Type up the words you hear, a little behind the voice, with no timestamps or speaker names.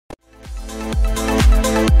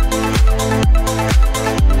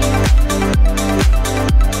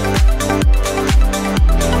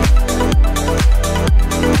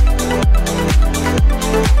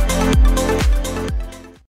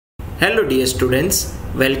dear students,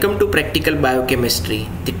 welcome to practical biochemistry.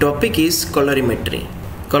 The topic is colorimetry.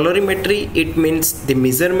 Colorimetry, it means the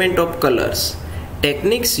measurement of colors.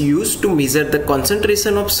 Techniques used to measure the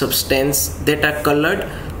concentration of substance that are colored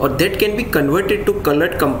or that can be converted to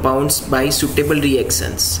colored compounds by suitable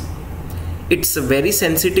reactions. It's a very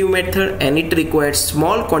sensitive method and it requires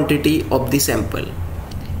small quantity of the sample.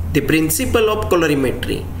 The principle of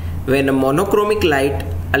colorimetry: when a monochromic light,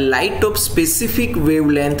 a light of specific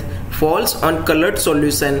wavelength, falls on colored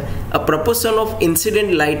solution, a proportion of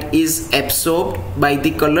incident light is absorbed by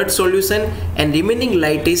the colored solution and remaining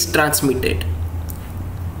light is transmitted.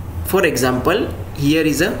 For example, here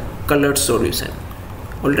is a colored solution.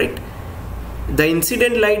 Alright. The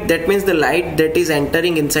incident light, that means the light that is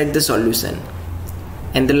entering inside the solution,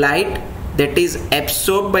 and the light that is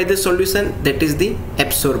absorbed by the solution, that is the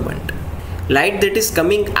absorbent. Light that is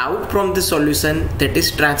coming out from the solution, that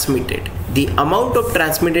is transmitted. The amount of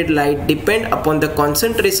transmitted light depends upon the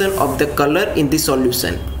concentration of the color in the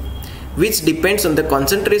solution, which depends on the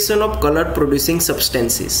concentration of color producing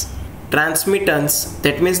substances. Transmittance,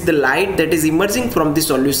 that means the light that is emerging from the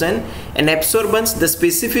solution, and absorbance, the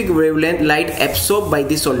specific wavelength light absorbed by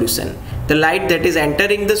the solution. The light that is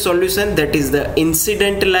entering the solution, that is the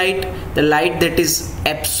incident light. The light that is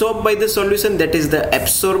absorbed by the solution, that is the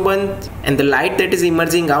absorbance, and the light that is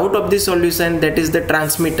emerging out of the solution, that is the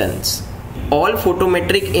transmittance. All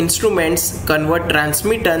photometric instruments convert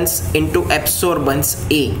transmittance into absorbance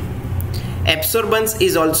A. Absorbance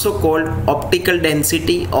is also called optical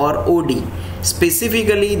density or OD.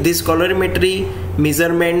 Specifically, this colorimetry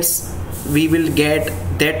measurements we will get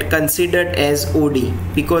that considered as OD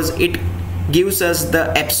because it gives us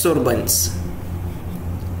the absorbance.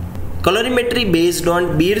 Colorimetry based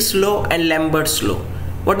on Beard's law and Lambert's law.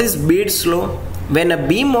 What is Beard's law? When a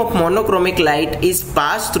beam of monochromic light is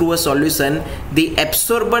passed through a solution, the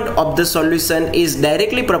absorbent of the solution is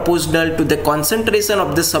directly proportional to the concentration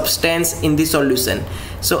of the substance in the solution.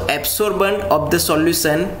 So absorbent of the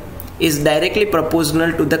solution is directly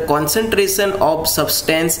proportional to the concentration of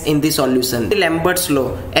substance in the solution. The Lambert's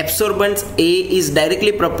law, absorbance A is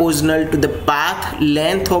directly proportional to the path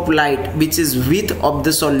length of light, which is width of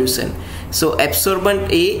the solution. So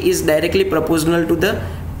absorbent A is directly proportional to the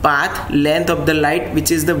path length of the light, which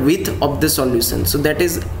is the width of the solution. So that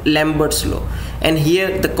is Lambert's law, and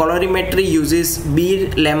here the colorimetry uses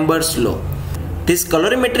Beard-Lambert's law. This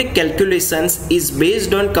colorimetric calculations is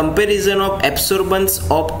based on comparison of absorbance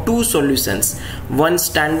of two solutions, one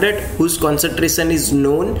standard whose concentration is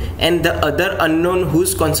known and the other unknown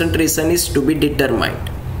whose concentration is to be determined.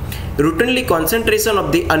 Routinely, concentration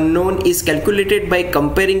of the unknown is calculated by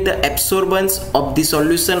comparing the absorbance of the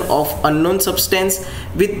solution of unknown substance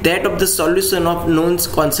with that of the solution of known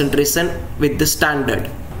concentration with the standard.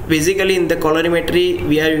 Basically, in the colorimetry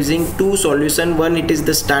we are using two solutions. One, it is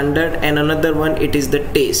the standard, and another one, it is the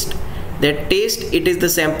test. That test, it is the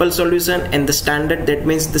sample solution, and the standard, that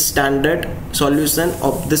means the standard solution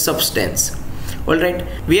of the substance. Alright,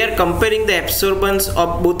 we are comparing the absorbance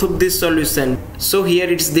of both of these solutions. So here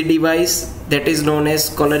it's the device that is known as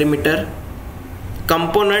colorimeter.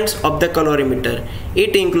 Components of the colorimeter: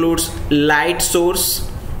 it includes light source,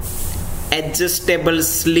 adjustable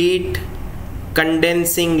slit,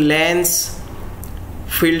 condensing lens,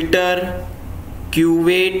 filter,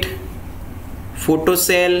 cuvette,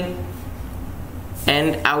 photocell,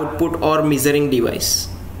 and output or measuring device.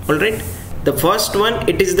 Alright, the first one,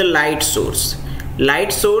 it is the light source.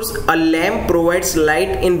 Light source, a lamp provides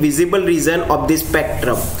light in visible region of the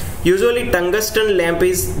spectrum. Usually tungsten lamp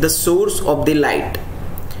is the source of the light.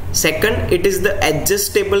 Second, it is the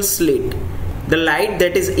adjustable slit. The light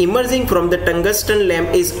that is emerging from the tungsten lamp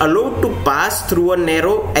is allowed to pass through a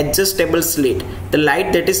narrow adjustable slit. The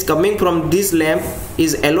light that is coming from this lamp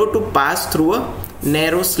is allowed to pass through a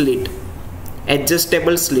narrow slit,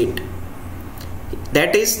 adjustable slit.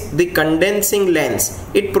 That is the condensing lens.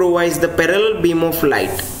 It provides the parallel beam of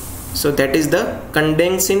light. So that is the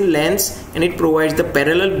condensing lens, and it provides the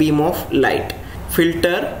parallel beam of light.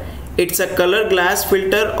 Filter, it's a color glass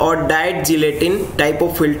filter or dyed gelatin type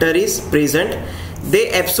of filter is present.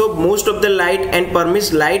 They absorb most of the light and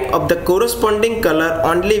permits light of the corresponding color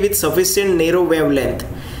only with sufficient narrow wavelength.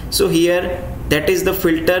 So here, that is the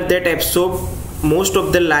filter that absorbs most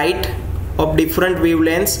of the light of different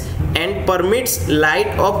wavelengths and permits light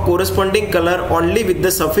of corresponding color only with the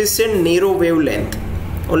sufficient narrow wavelength.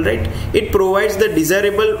 Alright, it provides the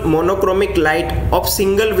desirable monochromic light of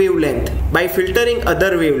single wavelength by filtering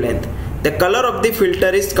other wavelength. the color of the filter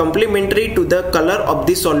is complementary to the color of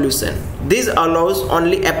the solution. This allows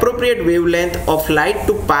only appropriate wavelength of light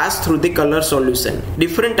to pass through the color solution.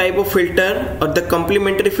 Different type of filter or the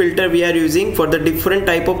complementary filter we are using for the different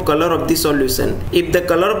type of color of the solution. If the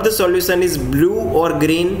color of the solution is blue or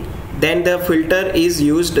green, then the filter is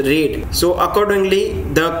used red. So accordingly,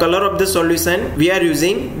 the color of the solution, we are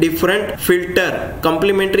using different filter,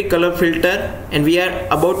 complementary color filter, and we are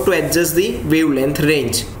about to adjust the wavelength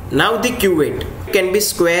range. Now the cuvette can be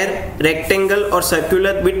square, rectangle or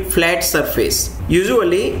circular with flat surface.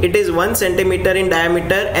 Usually it is 1 cm in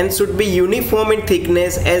diameter and should be uniform in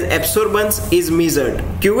thickness as absorbance is measured.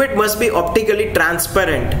 Cuvette must be optically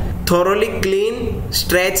transparent, thoroughly clean,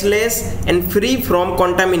 stretchless and free from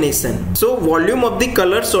contamination. So volume of the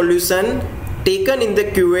color solution taken in the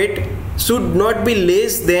cuvette should not be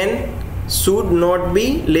less than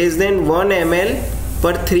 1 ml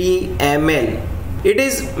per 3 ml. It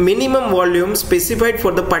is minimum volume specified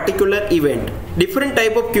for the particular event. Different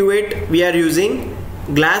type of cuvette we are using.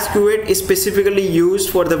 Glass cuvette is specifically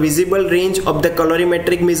used for the visible range of the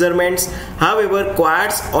colorimetric measurements. However,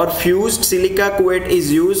 quartz or fused silica cuvette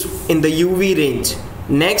is used in the UV range.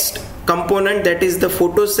 Next component, that is the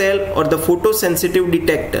photocell or the photosensitive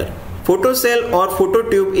detector. Photocell or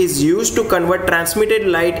phototube is used to convert transmitted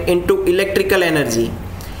light into electrical energy.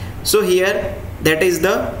 So here, that is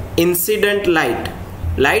the incident light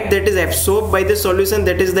that is absorbed by the solution,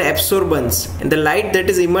 that is the absorbance, and the light that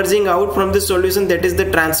is emerging out from the solution, that is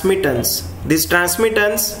the transmittance. These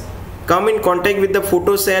transmittance come in contact with the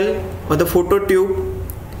photocell or the phototube,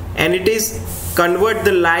 and it is convert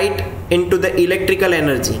the light into the electrical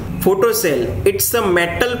energy. Photocell, it's a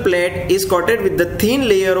metal plate is coated with the thin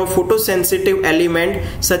layer of photosensitive element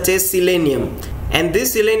such as selenium. And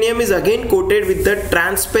this selenium is again coated with the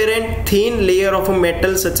transparent thin layer of a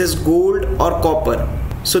metal such as gold or copper.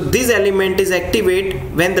 So this element is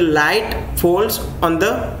activated when the light falls on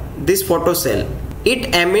this photocell.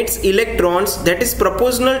 It emits electrons that is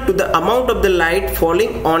proportional to the amount of the light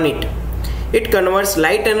falling on it. It converts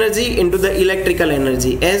light energy into the electrical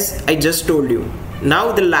energy, as I just told you.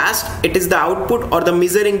 Now the last, it is the output or the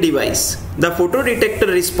measuring device. The photodetector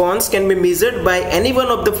response can be measured by any one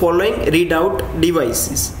of the following readout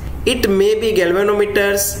devices. It may be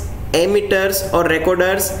galvanometers, emitters or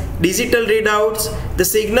recorders, digital readouts. The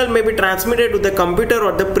signal may be transmitted to the computer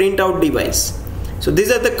or the printout device. So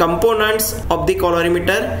these are the components of the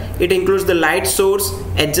colorimeter. It includes the light source,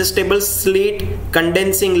 adjustable slit,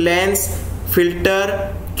 condensing lens,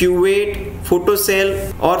 filter, cuvette,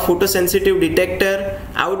 photocell or photosensitive detector,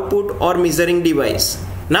 output or measuring device.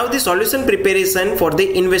 Now the solution preparation for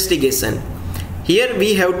the investigation. Here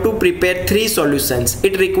we have to prepare 3 solutions.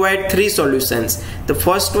 It required 3 solutions. The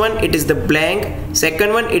first one, it is the blank,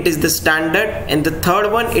 second one it is the standard, and the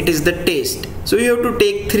third one it is the test. So you have to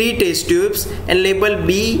take 3 test tubes and label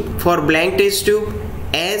B for blank test tube,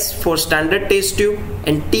 S for standard test tube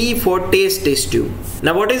and T for test tube.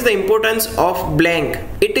 Now what is the importance of blank?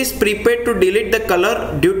 It is prepared to delete the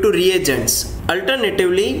color due to reagents.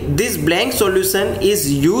 Alternatively, this blank solution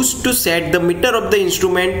is used to set the meter of the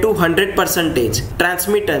instrument to 100%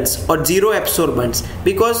 transmittance or 0 absorbance,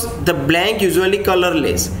 because the blank usually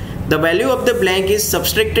colorless. The value of the blank is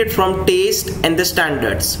subtracted from test and the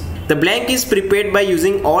standards. The blank is prepared by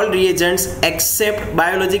using all reagents except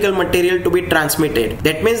biological material to be transmitted.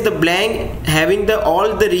 That means the blank having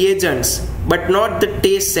all the reagents but not the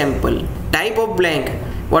test sample. Type of blank: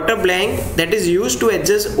 water blank, that is used to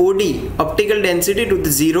adjust OD, optical density, to the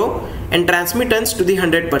 0 and transmittance to the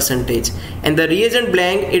 100%. And the reagent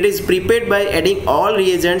blank, it is prepared by adding all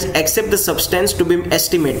reagents except the substance to be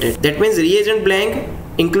estimated. That means reagent blank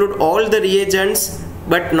include all the reagents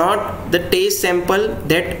but not the test sample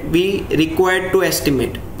that we required to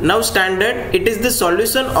estimate. Now standard, it is the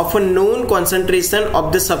solution of a known concentration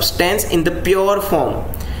of the substance in the pure form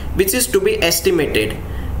which is to be estimated.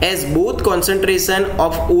 As both concentration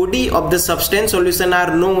of OD of the substance solution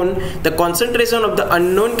are known, the concentration of the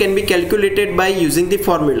unknown can be calculated by using the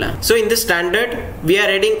formula. So in the standard, we are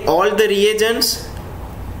adding all the reagents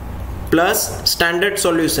plus standard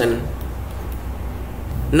solution.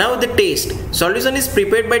 Now the test. Solution is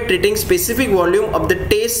prepared by treating specific volume of the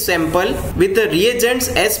test sample with the reagents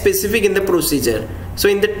as specific in the procedure. So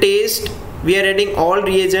in the test, we are adding all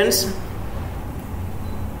reagents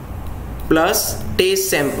plus test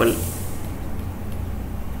sample.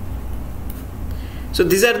 So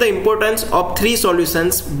these are the importance of 3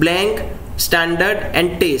 solutions: blank, standard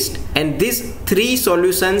and test. And these 3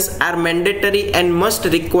 solutions are mandatory and must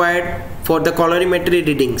required for the colorimetry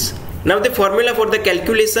readings. Now the formula for the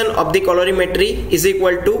calculation of the colorimetry is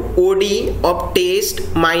equal to OD of test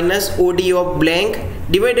minus OD of blank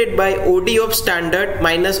divided by OD of standard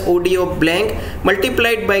minus OD of blank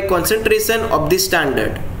multiplied by concentration of the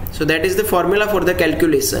standard. So that is the formula for the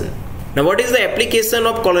calculation. Now what is the application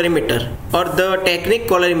of colorimeter or the technique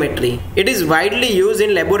colorimetry? It is widely used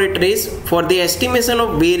in laboratories for the estimation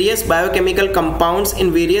of various biochemical compounds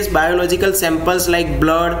in various biological samples like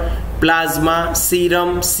blood, plasma,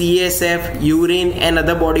 serum, CSF, urine and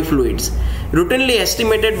other body fluids. Routinely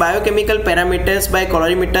estimated biochemical parameters by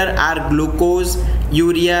colorimeter are glucose,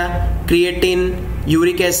 urea, creatine,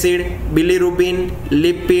 uric acid, bilirubin,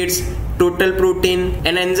 lipids, total protein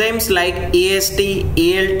and enzymes like AST,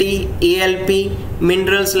 ALT, ALP,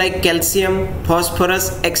 minerals like calcium,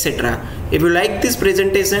 phosphorus, etc. If you like this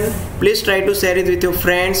presentation, please try to share it with your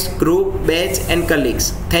friends, group, batch and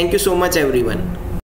colleagues. Thank you so much everyone.